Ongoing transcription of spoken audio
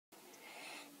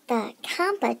The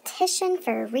competition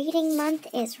for Reading Month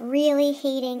is really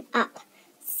heating up.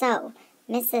 So,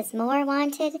 Mrs. Moore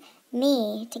wanted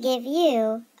me to give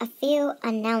you a few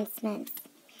announcements.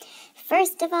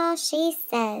 First of all, she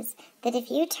says that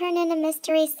if you turn in a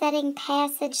mystery setting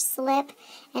passage slip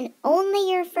and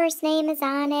only your first name is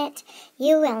on it,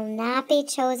 you will not be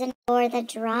chosen for the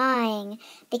drawing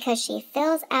because she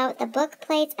fills out the book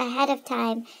plates ahead of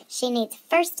time. She needs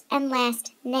first and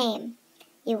last name.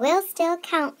 You will still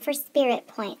count for spirit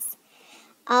points.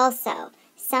 Also,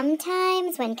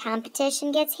 sometimes when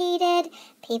competition gets heated,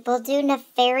 people do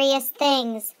nefarious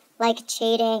things like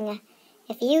cheating.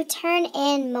 If you turn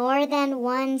in more than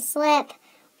one slip,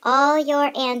 all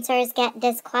your answers get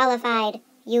disqualified.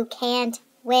 You can't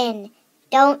win.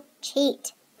 Don't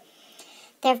cheat.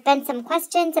 There have been some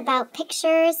questions about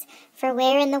pictures. For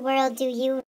where in the world do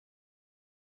you...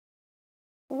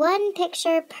 One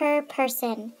picture per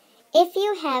person. If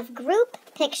you have group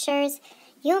pictures,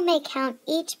 you may count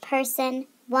each person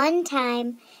one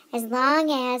time as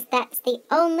long as that's the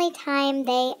only time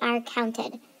they are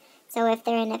counted. So if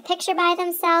they're in a picture by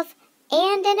themselves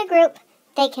and in a group,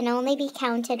 they can only be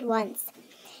counted once.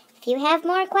 If you have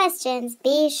more questions,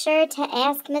 be sure to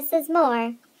ask Mrs.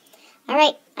 Moore. All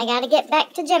right, I gotta get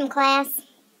back to gym class.